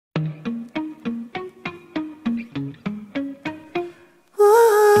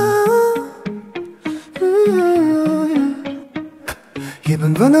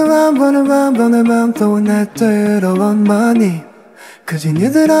running around, throwing that dirt all on my knee. Cause you knew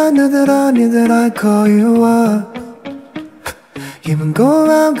that I'd call you up. Even go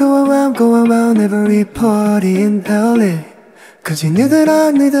around every party in LA. Cause you knew that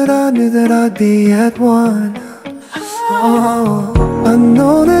I'd be at one. Oh, I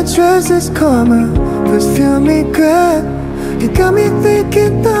know that dress is karma, perfume regret. You got me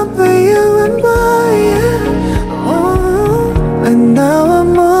thinking about you and why, yeah. Oh, and now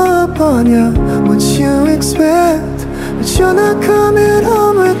I'm up on you, what you expect? But you're not coming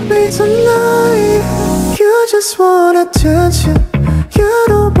home with me tonight. You just want attention, you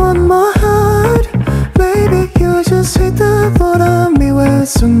don't want my heart. Maybe you just hate the thought of me with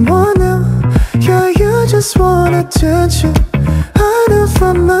someone new. Yeah, you just want attention, I knew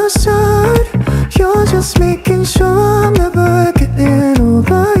from the start. You're just making sure I'm never getting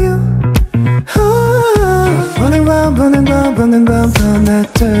over you. Oh, running round, found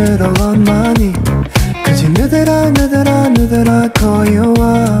that dirt all on my knee. Cause you knew that I'd call you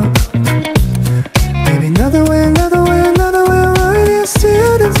up. Baby, another way, right here,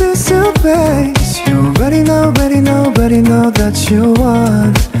 still to face your face. You already know that you are.